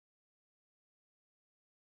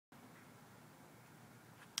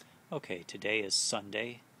Okay, today is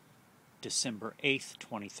Sunday, December 8th,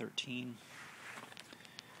 2013,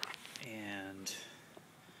 and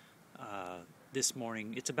this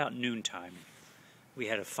morning, it's about noontime. We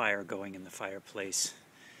had a fire going in the fireplace.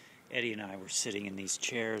 Eddie and I were sitting in these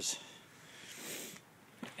chairs,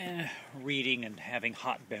 reading and having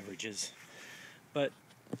hot beverages. But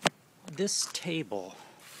this table,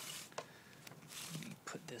 let me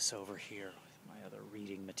put this over here with my other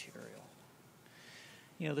reading material.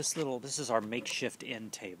 You know, this is our makeshift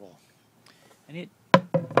end table, and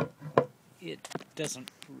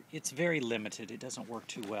it's very limited. It doesn't work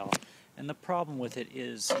too well, and the problem with it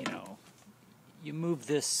is, you move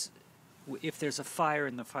this, if there's a fire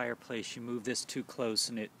in the fireplace, you move this too close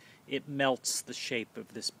and it melts the shape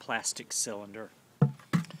of this plastic cylinder.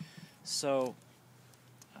 So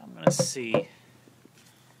I'm going to see,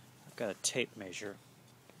 I've got a tape measure.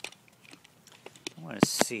 I want to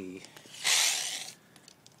see.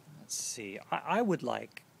 Let's see, I would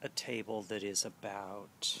like a table that is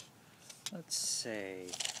about, let's say,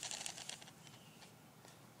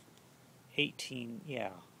 18,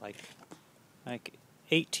 like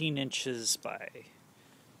 18 inches by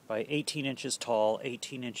 18 inches tall,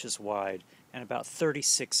 18 inches wide, and about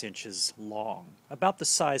 36 inches long. About the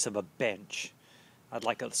size of a bench. I'd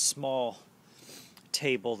like a small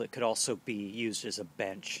table that could also be used as a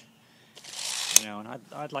bench. And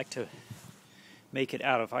I'd like to make it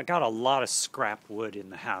out of, I got a lot of scrap wood in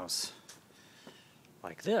the house,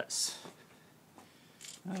 like this.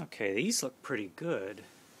 Okay, these look pretty good.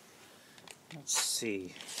 Let's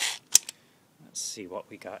see what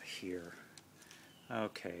we got here.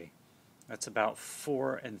 Okay, that's about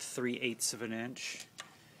 4 3/8 of an inch,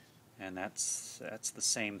 and that's the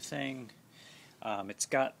same thing. It's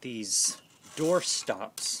got these door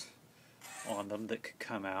stops on them that could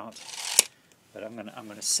come out, but I'm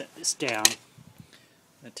gonna set this down.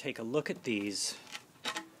 I'm going to take a look at these.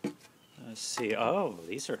 Let's see. Oh,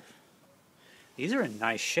 these are in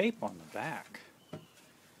nice shape on the back.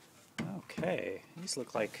 Okay, these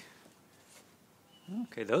look like.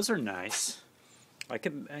 Okay, those are nice. I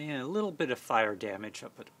could, a little bit of fire damage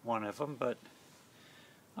up at one of them, but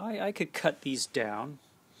I could cut these down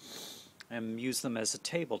and use them as a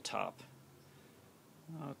tabletop.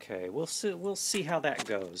 Okay, we'll see how that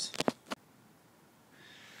goes.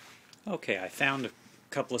 Okay, I found a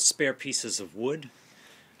couple of spare pieces of wood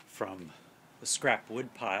from the scrap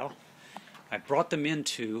wood pile. I brought them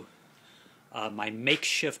into my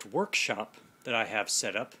makeshift workshop that I have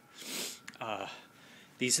set up.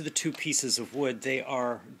 These are the two pieces of wood. They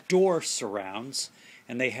are door surrounds,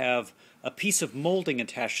 and they have a piece of molding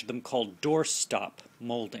attached to them called doorstop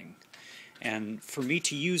molding. And for me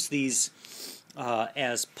to use these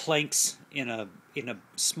as planks in a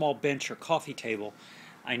small bench or coffee table,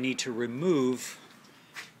 I need to remove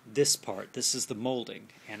this part. This is the molding,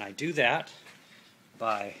 and I do that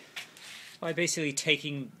by basically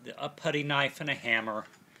taking a putty knife and a hammer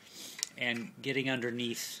and getting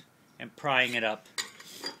underneath and prying it up,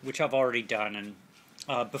 which I've already done.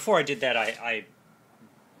 And before I did that, I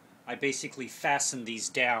basically fastened these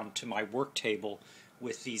down to my work table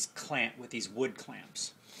with these wood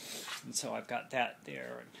clamps, and so I've got that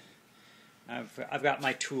there, and I've got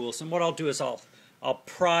my tools. And what I'll do is I'll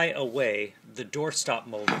pry away the doorstop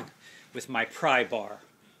molding with my pry bar,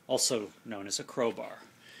 also known as a crowbar.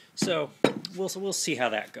 So we'll see how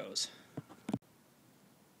that goes.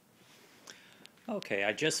 Okay,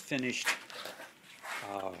 I just finished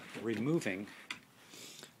removing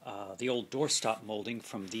the old doorstop molding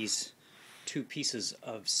from these two pieces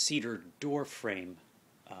of cedar door frame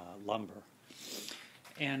lumber.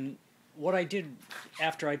 And what I did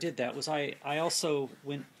after I did that was I also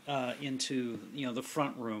went into the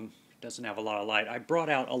front room. It doesn't have a lot of light. I brought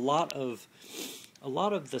out a lot of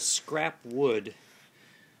the scrap wood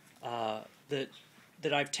that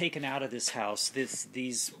I've taken out of this house.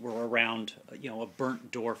 These were around a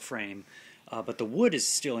burnt door frame, but the wood is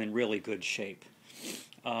still in really good shape.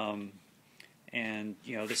 And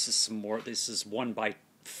this is some more. This is 1 by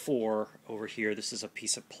 4 over here. This is a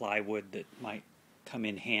piece of plywood that might come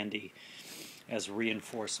in handy as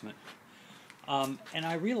reinforcement. And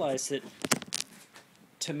I realized that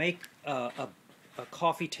to make a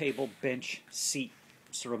coffee table, bench, seat,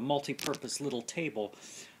 sort of multi-purpose little table,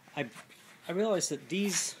 I realized that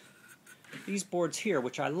these boards here,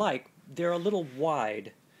 which I like, they're a little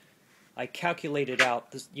wide. I calculated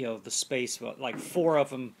out the space, like 4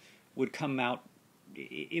 of them would come out.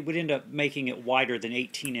 It would end up making it wider than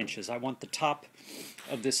 18 inches. I want the top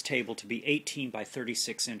of this table to be 18 by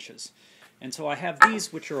 36 inches. And so I have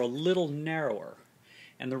these which are a little narrower.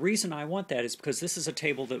 And the reason I want that is because this is a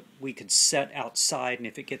table that we could set outside, and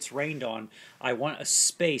if it gets rained on, I want a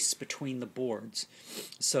space between the boards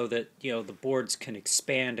so that, you know, the boards can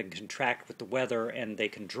expand and contract with the weather, and they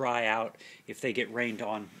can dry out if they get rained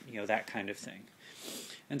on, you know, that kind of thing.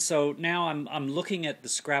 And so now I'm looking at the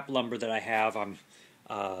scrap lumber that I have.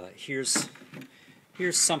 Here's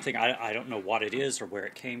something, I don't know what it is or where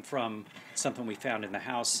it came from, something we found in the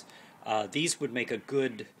house. These would make a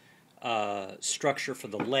good structure for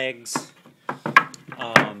the legs.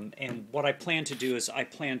 And what I plan to do is I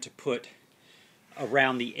plan to put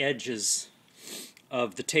around the edges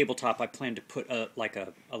of the tabletop, I plan to put like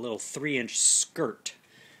a little 3-inch skirt.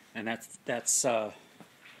 And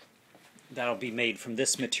that'll be made from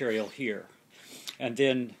this material here. And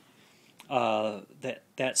then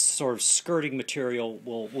that sort of skirting material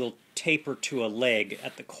will taper to a leg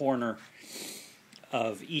at the corner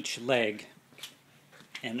of each leg,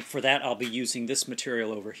 and for that I'll be using this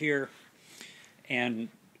material over here, and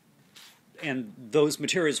those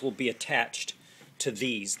materials will be attached to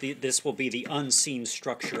these. This will be the unseen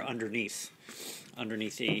structure underneath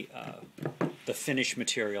the finish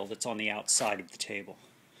material that's on the outside of the table.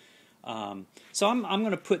 So I'm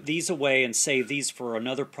going to put these away and save these for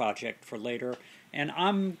another project for later, and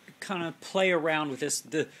I'm kind of play around with this.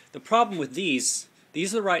 The problem with these are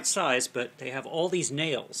the right size, but they have all these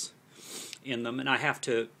nails in them, and I have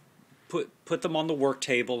to put them on the work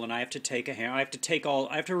table, and I have to take a hammer. I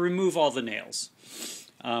have to remove all the nails.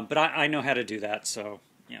 But I know how to do that, so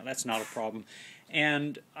you know, that's not a problem.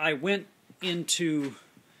 And I went into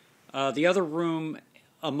the other room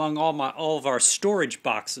among all of our storage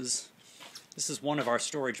boxes. This is one of our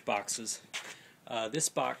storage boxes. This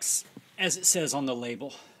box, as it says on the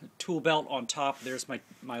label, tool belt on top. There's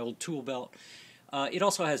my old tool belt. It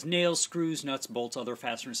also has nails, screws, nuts, bolts, other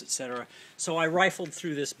fasteners, etc. So I rifled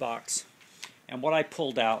through this box, and what I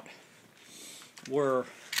pulled out were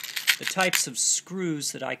the types of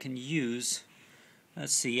screws that I can use.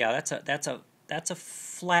 Let's see, yeah, that's a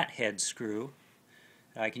flathead screw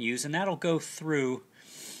that I can use, and that'll go through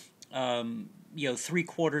you know,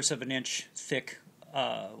 3/4 of an inch thick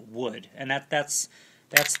wood, and that's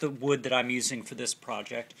the wood that I'm using for this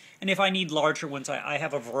project. And if I need larger ones, I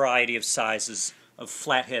have a variety of sizes of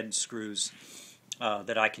flathead screws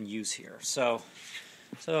that I can use here. So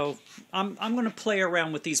I'm going to play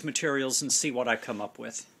around with these materials and see what I come up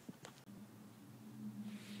with.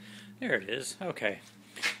 There it is. Okay.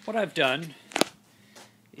 What I've done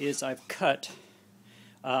is I've cut,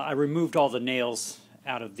 I removed all the nails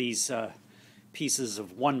out of these pieces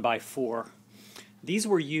of 1x4. These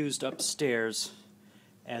were used upstairs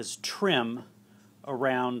as trim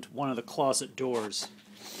around one of the closet doors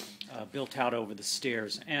built out over the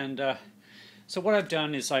stairs. And so what I've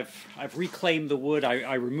done is I've reclaimed the wood.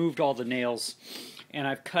 I removed all the nails, and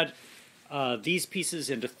I've cut these pieces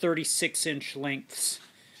into 36-inch lengths,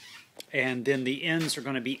 and then the ends are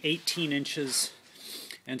going to be 18 inches.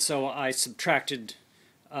 And so I subtracted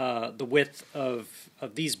the width of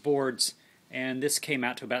these boards, and this came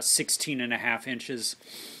out to about 16.5 inches.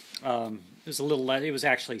 It was a little less. It was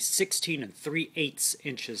actually 16 3/8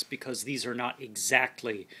 inches, because these are not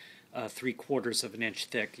exactly 3/4 of an inch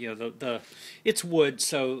thick. You know, it's wood,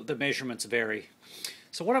 so the measurements vary.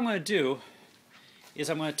 So what I'm going to do is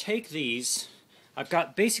I'm going to take these. I've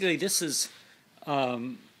got, basically this is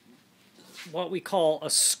what we call a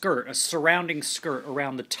skirt, a surrounding skirt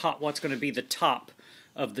around the top, what's going to be the top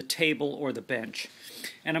of the table or the bench.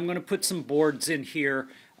 And I'm going to put some boards in here,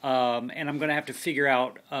 and I'm going to have to figure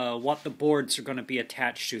out what the boards are going to be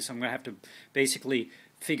attached to. So I'm going to have to basically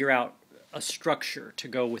figure out a structure to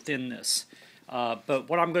go within this. But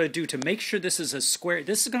what I'm going to do to make sure this is a square,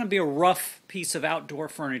 this is going to be a rough piece of outdoor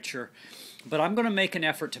furniture, but I'm going to make an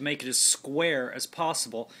effort to make it as square as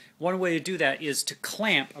possible. One way to do that is to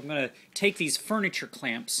clamp. I'm going to take these furniture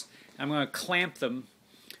clamps, I'm going to clamp them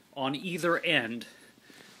on either end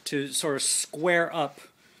to sort of square up.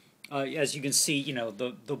 As you can see, you know,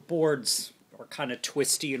 the boards are kind of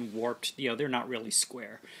twisty and warped. You know, they're not really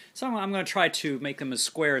square. So I'm going to try to make them as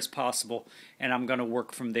square as possible, and I'm going to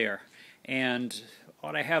work from there. And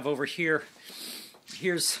what I have over here,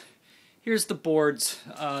 here's the boards.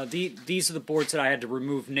 These are the boards that I had to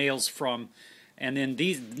remove nails from, and then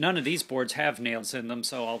none of these boards have nails in them,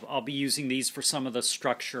 so I'll be using these for some of the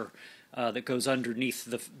structure that goes underneath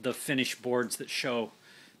the finished boards that show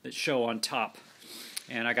on top.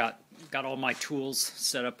 And I got all my tools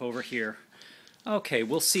set up over here. Okay,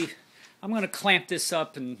 we'll see. I'm going to clamp this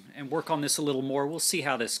up and work on this a little more. We'll see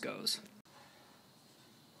how this goes.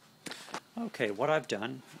 Okay, what I've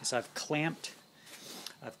done is I've clamped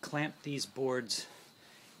these boards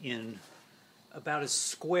in about as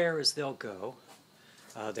square as they'll go.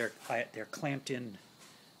 They're clamped in.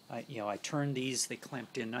 I turn these, they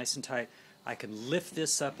clamped in nice and tight. I can lift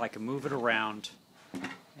this up, I can move it around,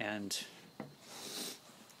 and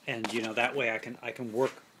that way I can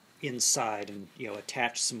work inside and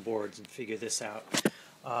attach some boards and figure this out.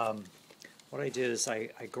 What I did is I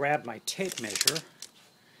grabbed my tape measure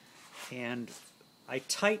and I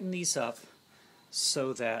tighten these up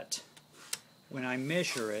so that when I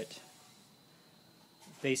measure it,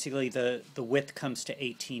 basically the width comes to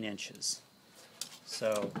 18 inches.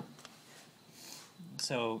 So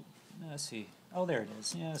let's see. Oh, there it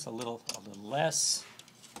is. Yeah, it's a little less.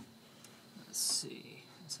 Let's see.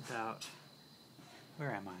 It's about,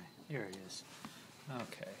 where am I? Here it is.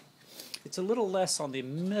 Okay. It's a little less on the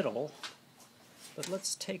middle, but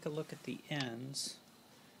let's take a look at the ends.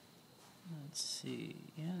 Let's see.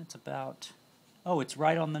 Yeah, it's about, oh, it's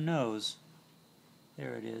right on the nose.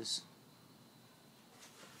 There it is.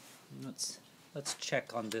 Let's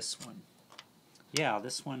check on this one. Yeah,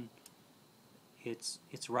 this one, it's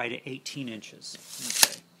right at 18 inches.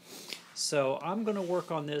 Okay. So I'm going to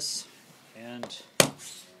work on this, and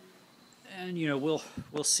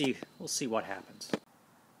we'll see what happens.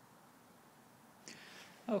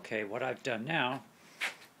 Okay, what I've done now,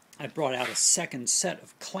 I brought out a second set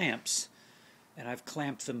of clamps, and I've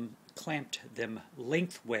clamped them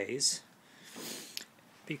lengthways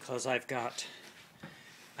because I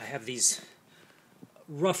have these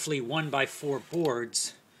roughly 1x4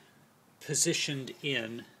 boards positioned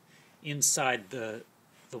inside the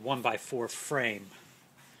 1x4 frame.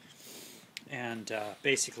 And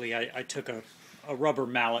basically I took a rubber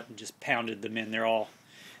mallet and just pounded them in. They're all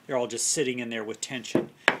just sitting in there with tension.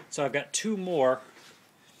 So I've got two more.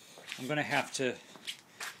 I'm going to have to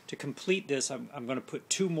complete this. I'm going to put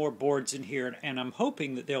two more boards in here, and I'm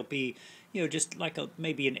hoping that there'll be just like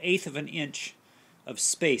maybe 1/8 of an inch of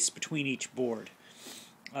space between each board,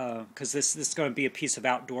 because this is going to be a piece of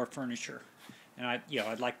outdoor furniture, and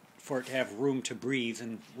I'd like for it to have room to breathe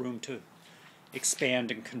and room to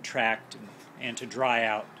expand and contract and to dry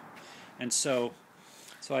out. And so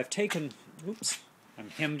I've taken, oops, I'm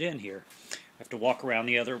hemmed in here. I have to walk around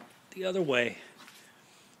the other way.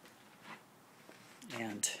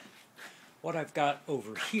 And what I've got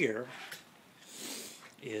over here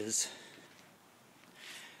is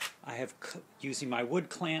I have, using my wood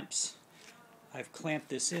clamps, I've clamped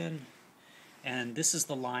this in, and this is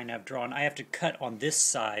the line I've drawn. I have to cut on this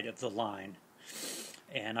side of the line,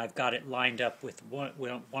 and I've got it lined up with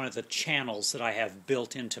one of the channels that I have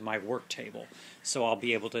built into my work table. So I'll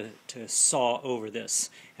be able to saw over this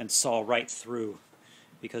and saw right through,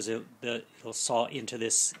 because it'll saw into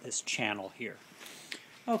this channel here.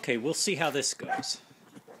 Okay, we'll see how this goes.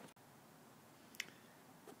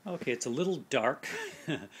 Okay, it's a little dark.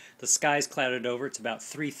 The sky's clouded over. It's about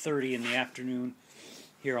 3:30 in the afternoon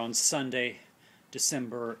here on Sunday,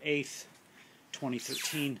 December 8th,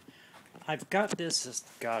 2013. I've got this,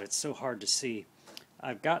 God, it's so hard to see.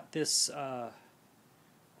 I've got this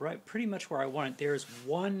right pretty much where I want it. There's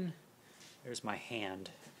my hand.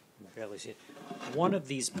 You can barely see it. One of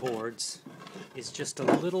these boards is just a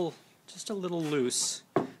little loose.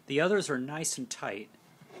 The others are nice and tight.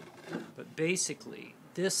 But basically,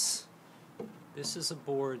 this is a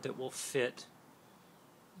board that will fit.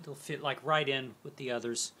 It'll fit like right in with the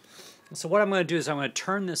others. And so what I'm going to do is I'm going to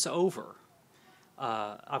turn this over.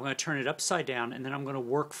 I'm going to turn it upside down, and then I'm going to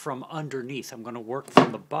work from underneath. I'm going to work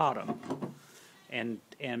from the bottom, and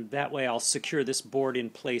that way I'll secure this board in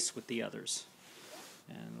place with the others.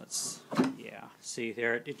 And yeah, see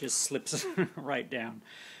there, it just slips right down.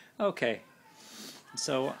 Okay,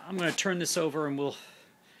 so I'm going to turn this over,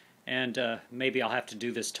 and maybe I'll have to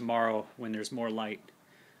do this tomorrow when there's more light.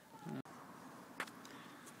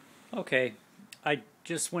 Okay, I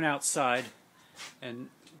just went outside and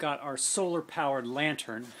got our solar-powered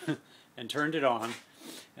lantern and turned it on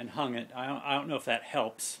and hung it. I don't know if that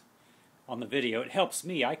helps on the video. It helps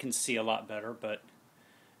me. I can see a lot better, but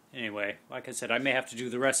anyway, like I said, I may have to do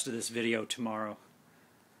the rest of this video tomorrow.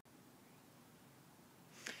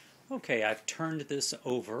 Okay, I've turned this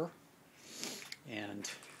over, and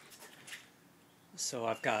so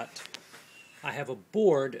I have a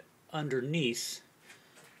board underneath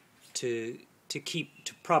to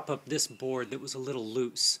prop up this board that was a little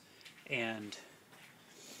loose, and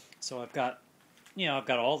so I've got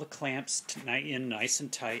all the clamps in nice and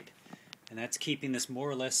tight, and that's keeping this more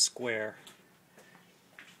or less square.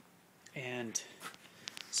 And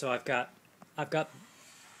so I've got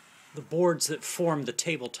the boards that form the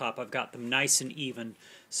tabletop. I've got them nice and even.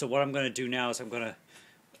 So what I'm going to do now is I'm going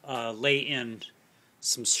to lay in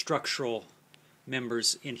some structural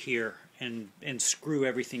members in here, and screw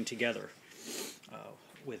everything together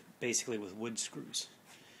basically with wood screws.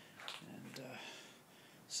 And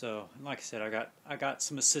so, like I said, I got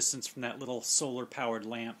some assistance from that little solar powered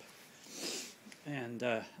lamp. And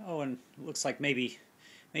and it looks like maybe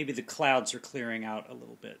the clouds are clearing out a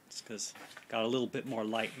little bit. It's because got a little bit more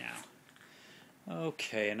light now.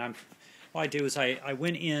 Okay, and what I do is I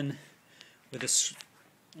went in with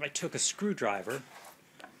I took a screwdriver.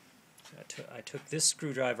 I took this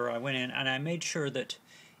screwdriver, I went in, and I made sure that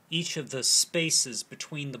each of the spaces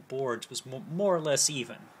between the boards was more or less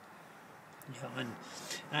even. You know, and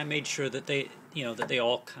I made sure that they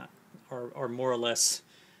all are more or less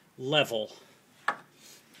level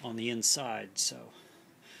on the inside. So,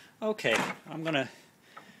 okay, I'm gonna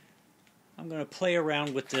play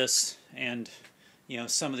around with this and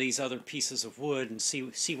some of these other pieces of wood and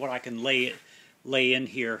see what I can lay in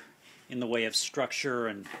here in the way of structure,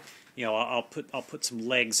 and I'll put some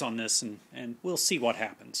legs on this, and we'll see what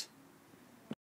happens.